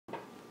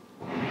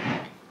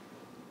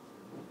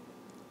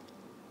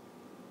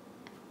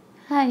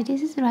Hi,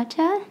 this is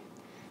Raja.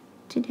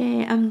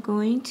 Today I'm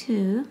going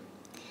to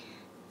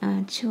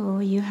show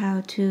you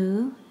how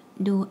to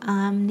do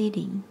arm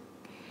knitting,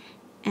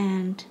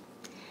 and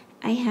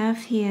I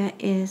have here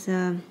is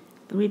a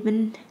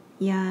ribbon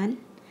yarn,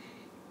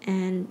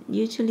 and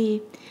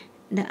usually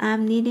the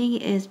arm knitting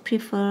is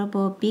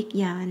preferable big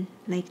yarn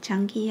like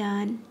chunky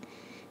yarn.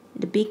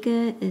 The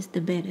bigger is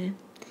the better,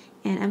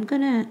 and I'm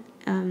gonna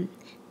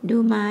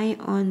do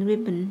mine on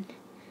ribbon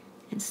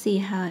and see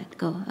how it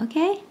goes.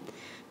 Okay,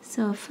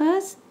 so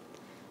first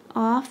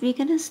off we're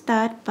gonna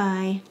start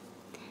by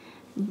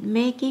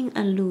making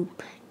a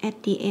loop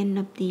at the end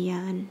of the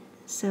yarn.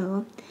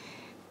 So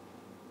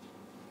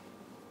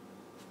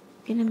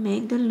gonna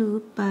make the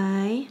loop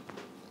by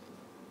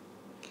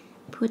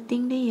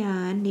putting the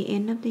yarn, the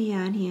end of the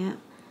yarn here,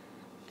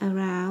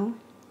 around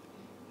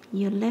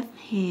your left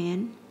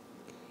hand,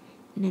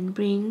 and then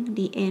bring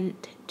the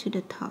end to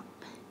the top.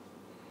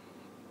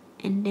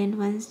 And then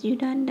once you've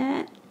done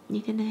that,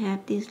 you're gonna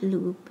have this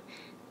loop.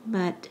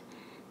 But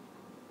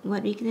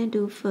what we're gonna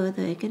do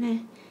further, you're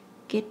gonna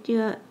get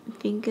your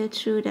finger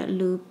through that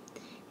loop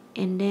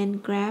and then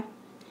grab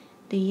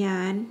the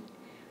yarn,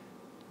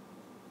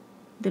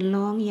 the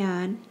long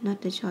yarn,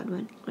 not the short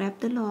one. Grab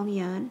the long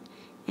yarn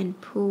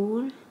and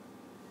pull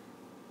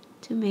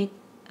to make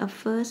a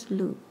first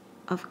loop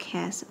of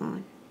cast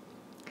on.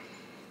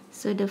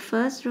 So the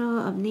first row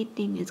of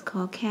knitting is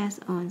called cast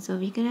on. So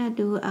we're gonna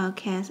do our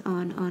cast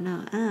on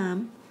our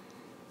arm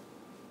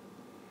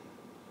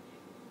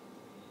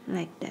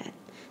like that.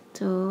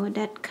 So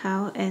that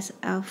counts as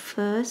our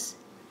first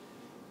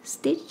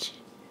stitch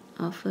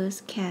or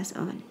first cast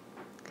on.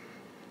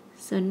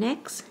 So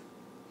next,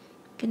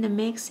 gonna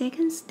make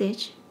second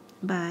stitch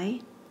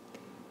by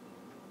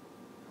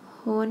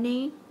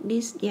holding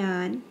this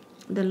yarn,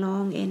 the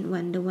long end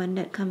one, the one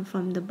that comes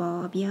from the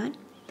ball of yarn.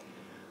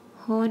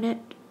 Hold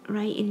it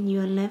right in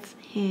your left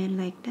hand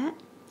like that,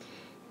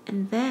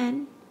 and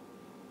then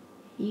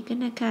you're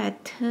gonna kind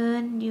of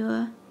turn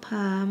your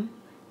palm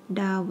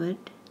downward,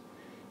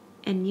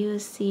 and you'll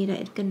see that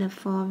it's gonna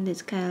form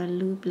this kind of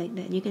loop like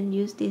that. You can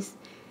use this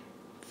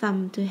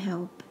thumb to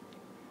help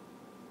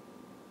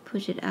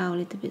push it out a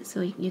little bit so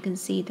you can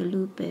see the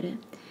loop better.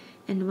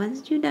 And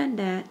once you've done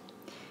that,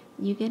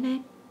 you're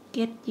gonna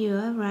get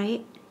your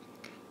right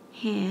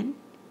hand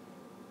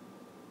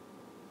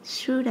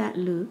through that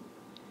loop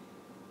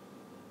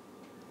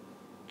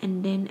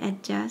and then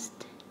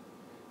adjust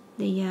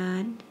the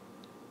yarn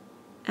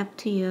up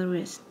to your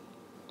wrist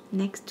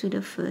next to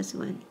the first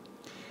one,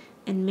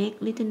 and make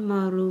little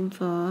more room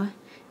for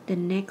the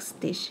next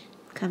stitch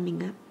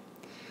coming up.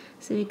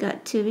 So we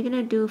got two. We're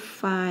gonna do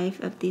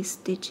 5 of these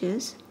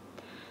stitches.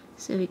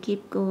 So we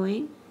keep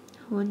going,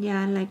 hold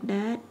yarn like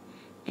that,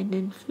 and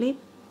then flip,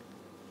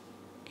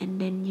 and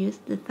then use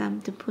the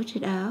thumb to push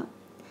it out,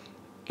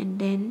 and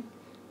then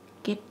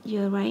get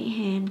your right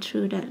hand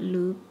through that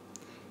loop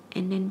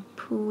and then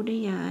pull the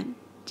yarn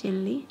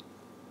gently.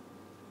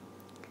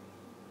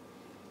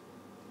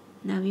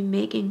 Now we're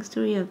making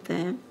 3 of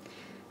them,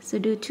 so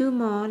do 2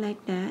 more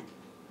like that.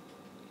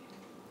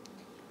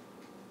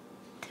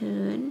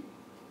 Turn,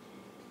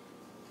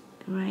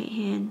 right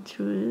hand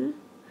through,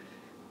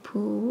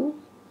 pull,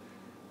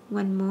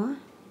 1 more,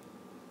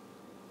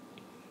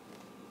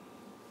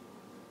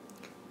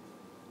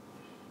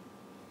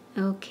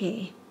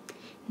 okay.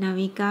 Now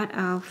we got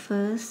our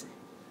first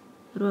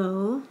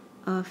row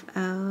of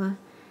our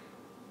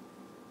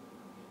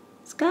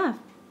scarf.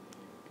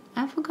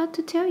 I forgot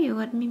to tell you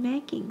what we're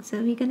making.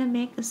 So we're gonna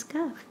make a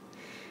scarf,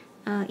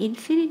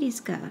 infinity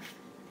scarf.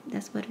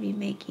 That's what we're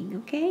making.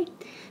 Okay,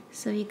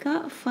 so we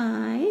got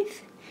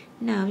 5.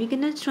 Now we're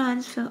gonna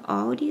transfer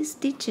all these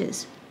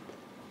stitches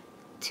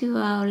to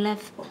our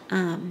left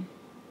arm.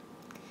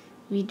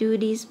 We do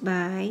this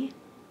by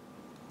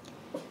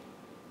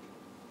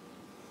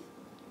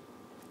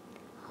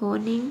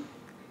holding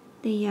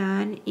the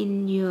yarn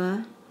in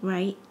your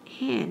right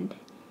hand,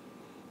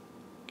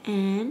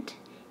 and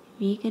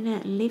we're gonna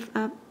lift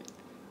up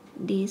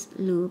this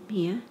loop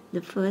here,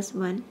 the first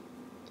one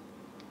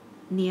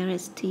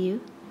nearest to you,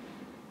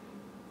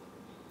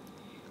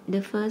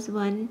 the first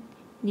one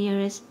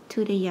nearest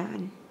to the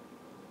yarn,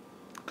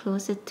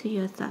 closest to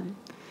your thumb.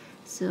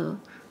 So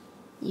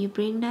you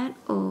bring that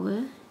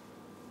over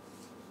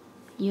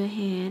your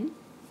hand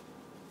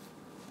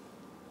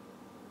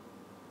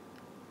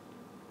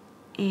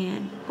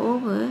and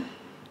over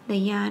the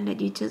yarn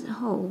that you just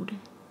hold,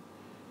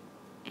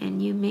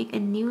 and you make a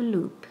new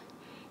loop.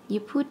 You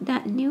put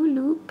that new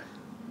loop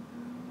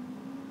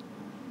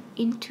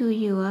into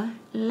your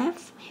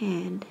left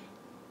hand,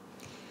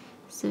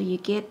 so you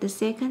get the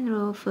second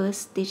row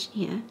first stitch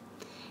here,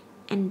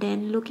 and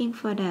then looking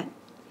for that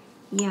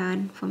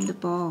yarn from the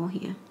ball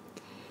here,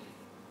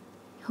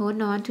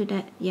 hold on to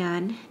that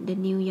yarn. The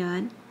new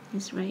yarn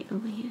is right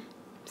over here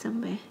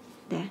somewhere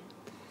there,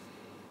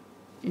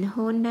 and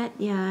hold that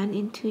yarn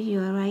into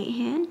your right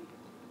hand,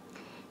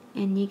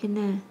 and you're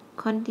gonna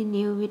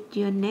continue with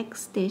your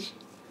next stitch.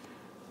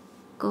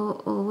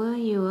 Go over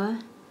your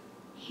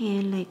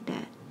hand like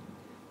that,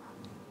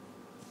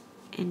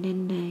 and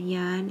then the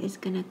yarn is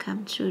gonna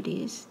come through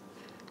this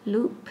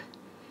loop,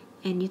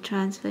 and you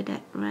transfer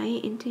that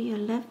right into your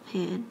left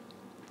hand,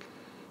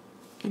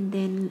 and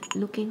then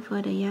looking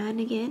for the yarn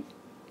again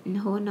and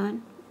hold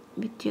on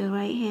with your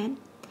right hand,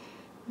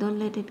 don't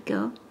let it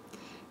go,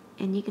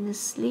 and you're gonna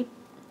slip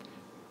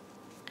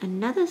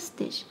another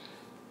stitch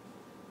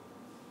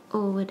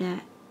over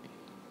that,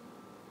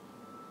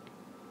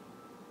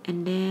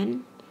 and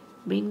then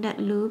bring that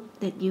loop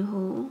that you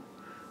hold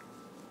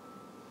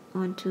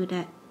onto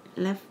that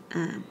left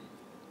arm.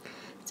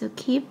 So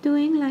keep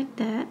doing like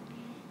that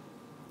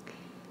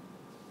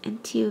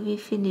until we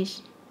finish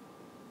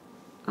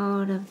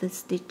all of the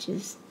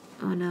stitches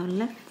on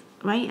our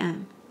right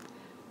arm.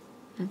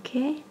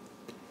 Okay,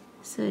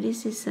 so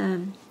this is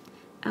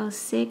our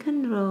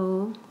second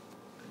row.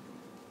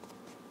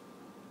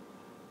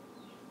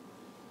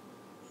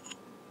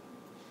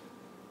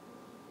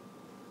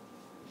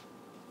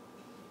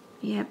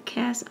 We have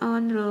cast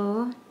on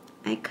row.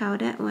 I count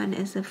that one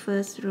as the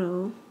first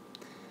row,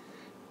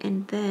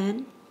 and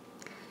then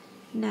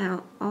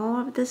now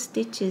all of the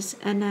stitches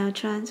are now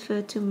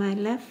transferred to my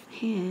left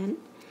hand.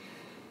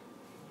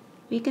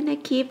 We're gonna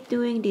keep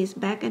doing this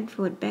back and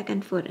forth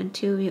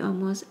until we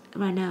almost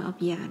run out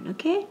of yarn.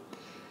 Okay,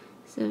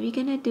 so we're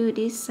gonna do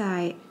this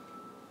side.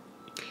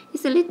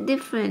 It's a little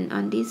different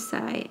on this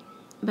side,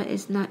 but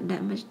it's not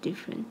that much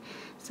different.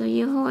 So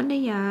you hold the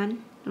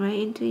yarn right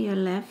into your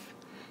left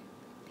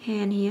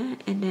hand here,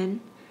 and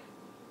then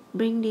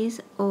bring this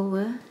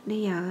over the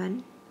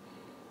yarn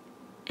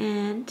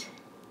and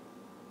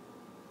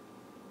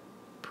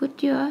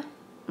put your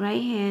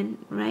right hand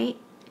right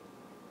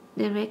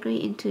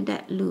directly into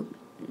that loop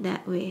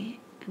that way.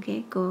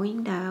 Okay,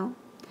 going down,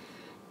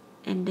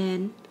 and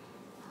then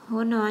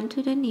hold on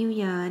to the new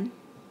yarn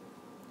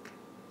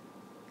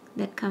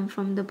that come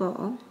from the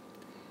ball.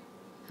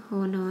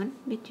 Hold on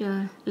with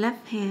your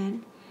left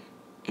hand,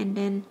 and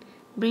then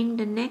bring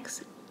the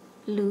next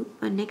loop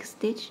or next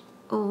stitch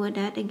over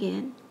that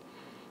again,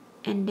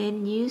 and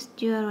then use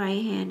your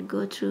right hand,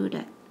 go through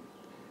that,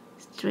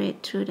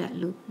 straight through that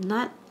loop,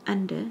 not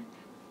under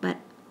but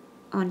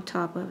on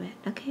top of it.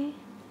 Okay,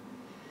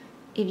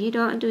 if you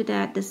don't do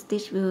that, the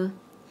stitch will,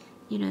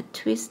 you know,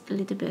 twist a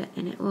little bit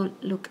and it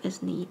won't look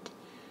as neat.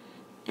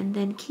 And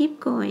then keep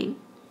going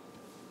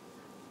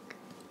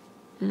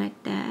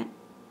like that,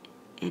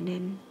 and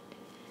then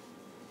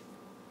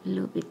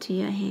loop it to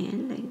your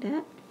hand like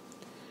that.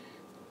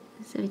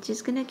 So we're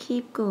just gonna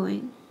keep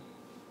going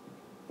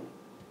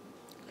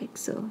like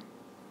so.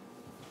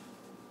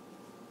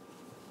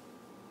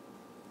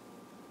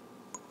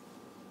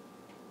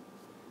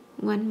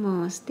 One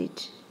more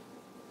stitch.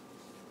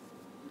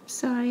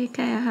 Sorry,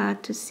 kind of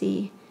hard to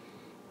see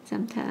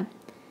sometimes.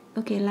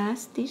 Okay,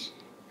 last stitch.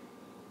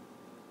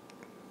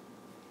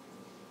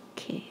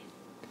 Okay,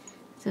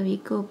 so we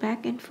go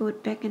back and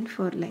forth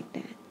like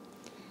that.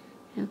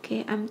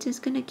 Okay, I'm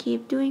just gonna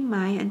keep doing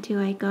mine until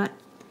I got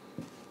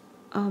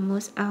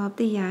almost out of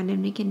the yarn,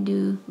 and we can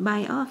do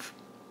bind off.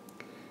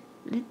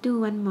 Let's do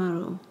one more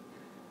row.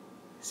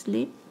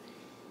 Slip,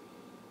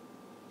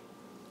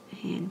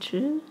 hand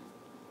through,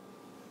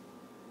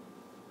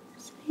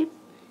 slip,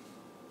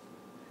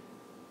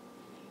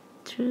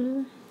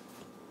 through,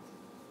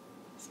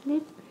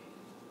 slip,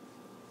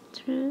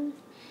 through.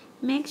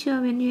 Make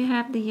sure when you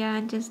have the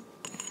yarn, just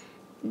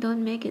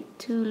don't make it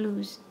too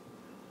loose.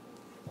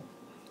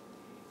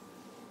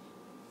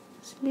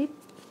 Slip,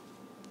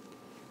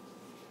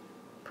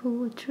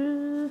 pull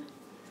through,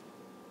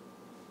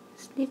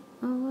 slip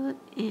over,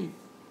 and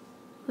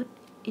put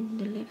in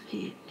the left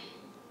hand.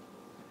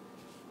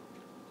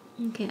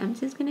 Okay, I'm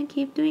just gonna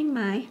keep doing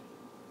mine,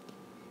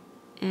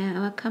 and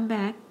I'll come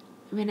back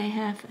when I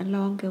have a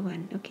longer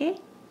one. Okay.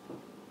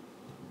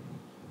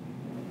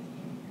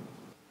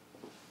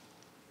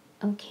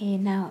 Okay,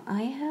 now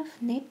I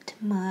have knit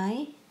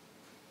my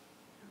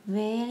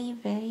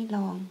very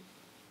long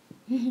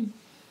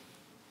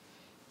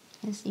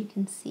as you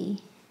can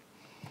see.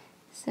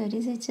 So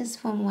this is just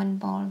from one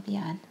ball of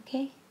yarn.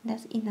 Okay,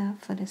 that's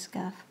enough for the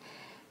scarf,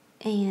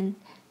 and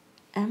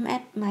I'm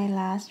at my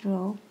last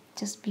row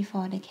just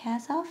before the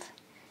cast off,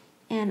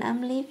 and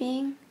I'm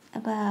leaving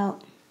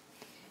about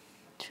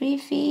 3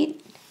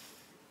 feet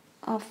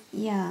of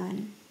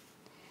yarn.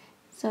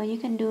 So you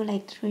can do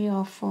like 3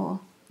 or 4,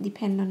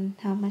 depend on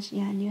how much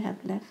yarn you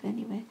have left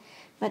anyway,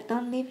 but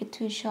don't leave it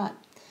too short,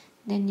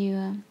 then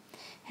you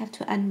have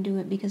to undo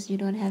it because you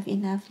don't have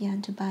enough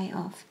yarn to bind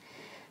off.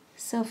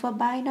 So for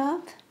bind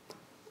off,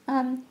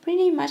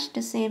 pretty much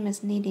the same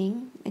as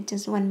knitting, it's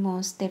just one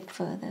more step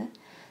further.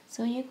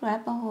 So you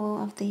grab a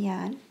hold of the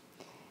yarn,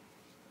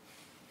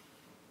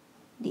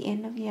 the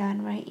end of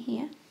yarn right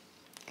here,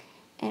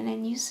 and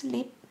then you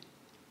slip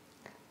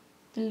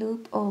the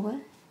loop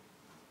over,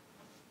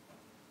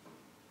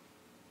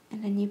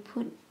 and then you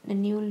put the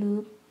new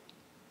loop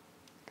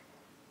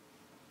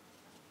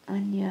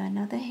on your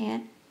another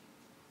hand,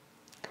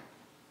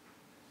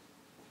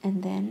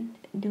 and then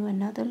do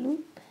another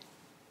loop,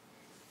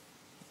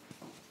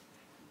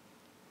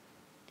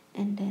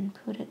 and then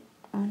put it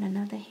on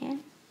another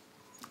hand,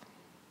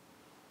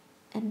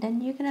 and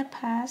then you're gonna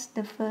pass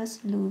the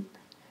first loop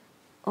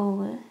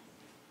over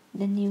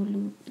the new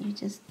loop you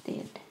just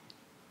did,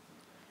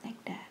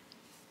 like that.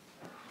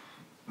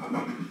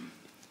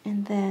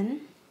 And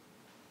then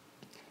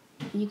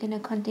you're gonna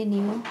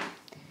continue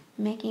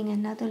making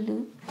another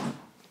loop,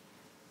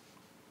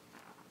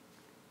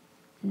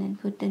 and then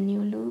put the new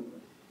loop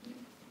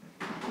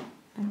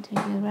onto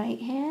your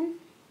right hand.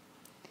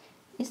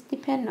 It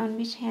depends on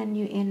which hand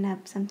you end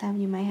up.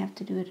 Sometimes you might have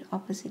to do it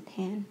opposite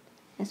hand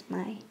as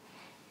mine.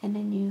 And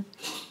then you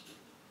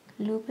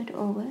loop it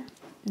over,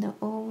 the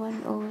old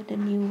one over the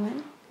new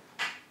one,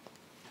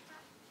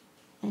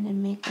 and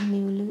then make a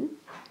new loop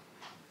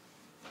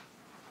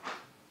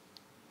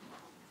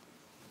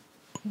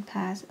and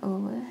pass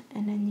over,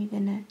 and then you're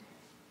gonna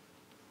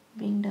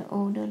bring the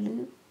older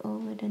loop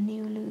over the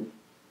new loop,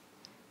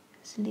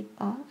 slip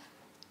off,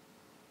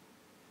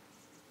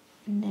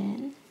 and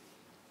then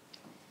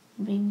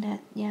bring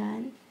that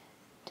yarn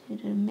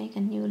to make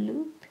a new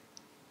loop,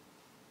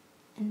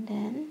 and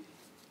then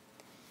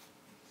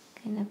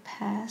gonna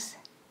pass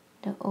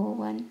the old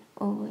one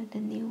over the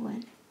new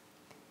one,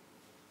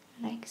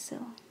 like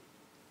so.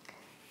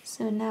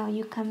 So now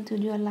you come to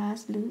your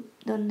last loop.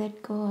 Don't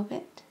let go of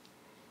it.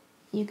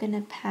 You're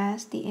gonna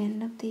pass the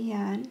end of the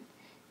yarn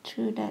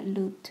through that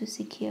loop to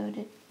secure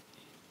it.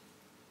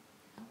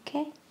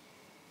 Okay?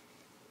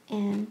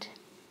 And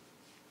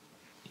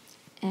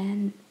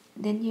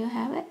then you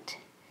have it,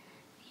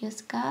 your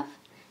scarf.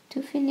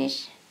 To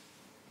finish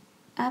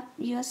up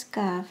your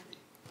scarf,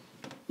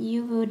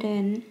 you will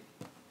then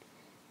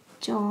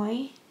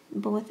join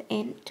both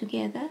ends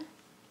together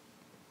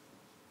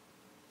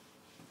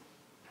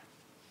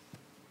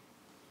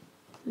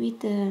with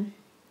the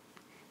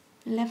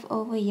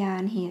leftover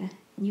yarn here.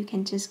 You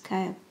can just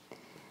kind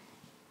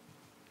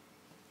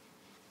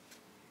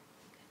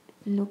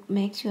of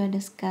make sure the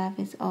scarf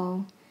is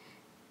all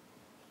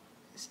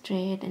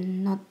straight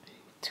and not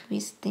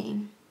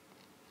twisting.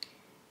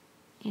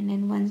 And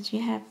then once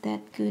you have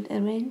that good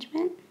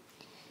arrangement,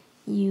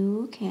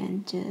 you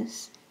can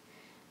just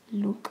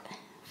look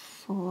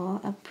for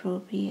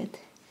appropriate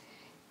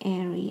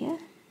area,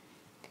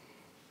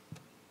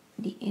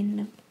 the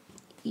end of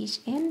each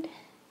end.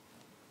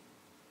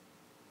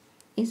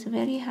 It's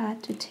very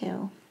hard to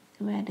tell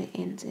where the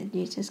ends are.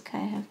 You just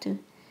kind of have to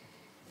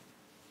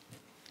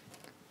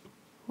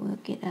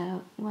work it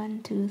out.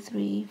 1, 2,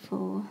 3,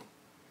 4,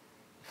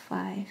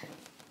 5.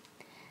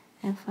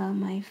 I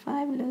found my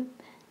 5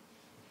 loop.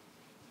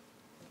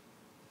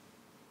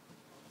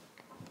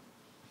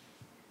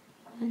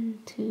 One,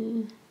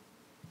 two,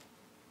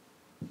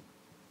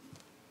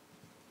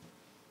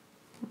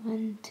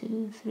 1,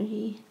 2,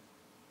 3,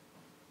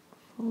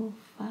 4,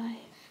 5.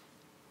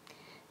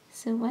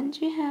 So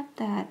once you have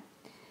that,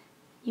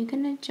 you're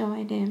gonna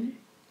join them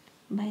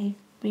by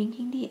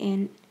bringing the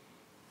end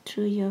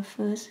through your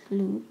first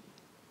loop.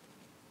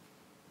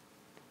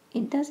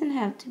 It doesn't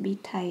have to be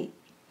tight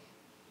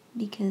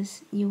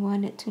because you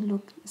want it to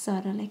look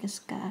sort of like a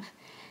scarf.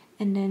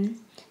 And then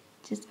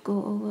just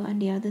go over on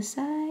the other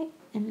side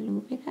and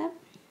loop it up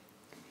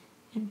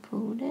and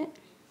pull it,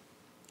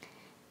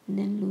 and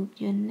then loop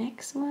your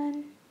next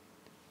one,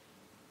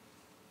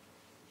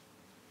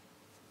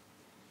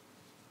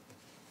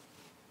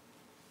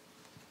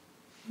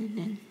 and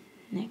then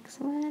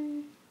next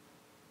one,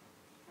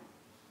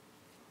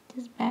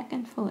 just back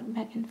and forth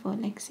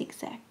like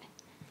zigzag.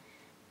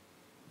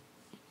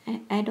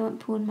 I don't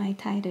pull my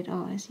tight at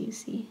all, as you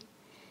see.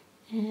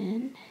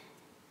 And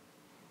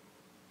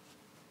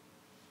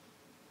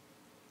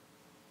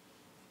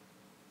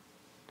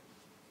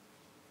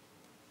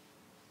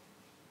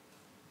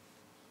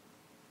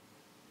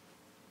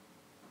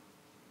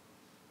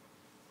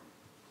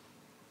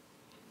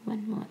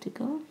one more to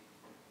go.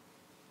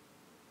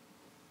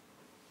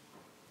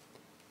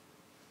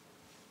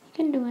 You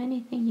can do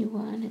anything you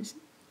want. It's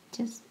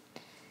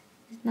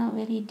not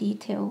very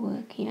detailed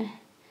work here.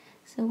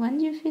 So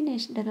once you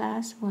finish the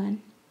last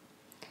one,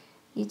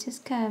 you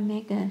just kind of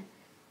make a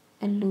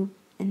loop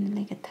and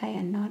like tie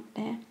a knot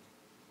there.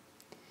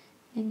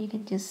 Then you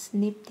can just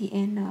snip the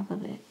end off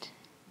of it.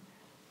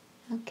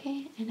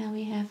 Okay, and now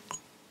we have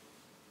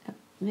a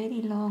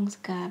very long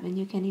scarf, and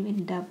you can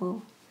even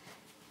double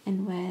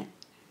and wear it.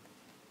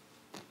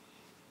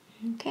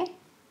 Okay,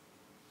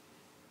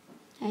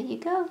 there you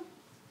go.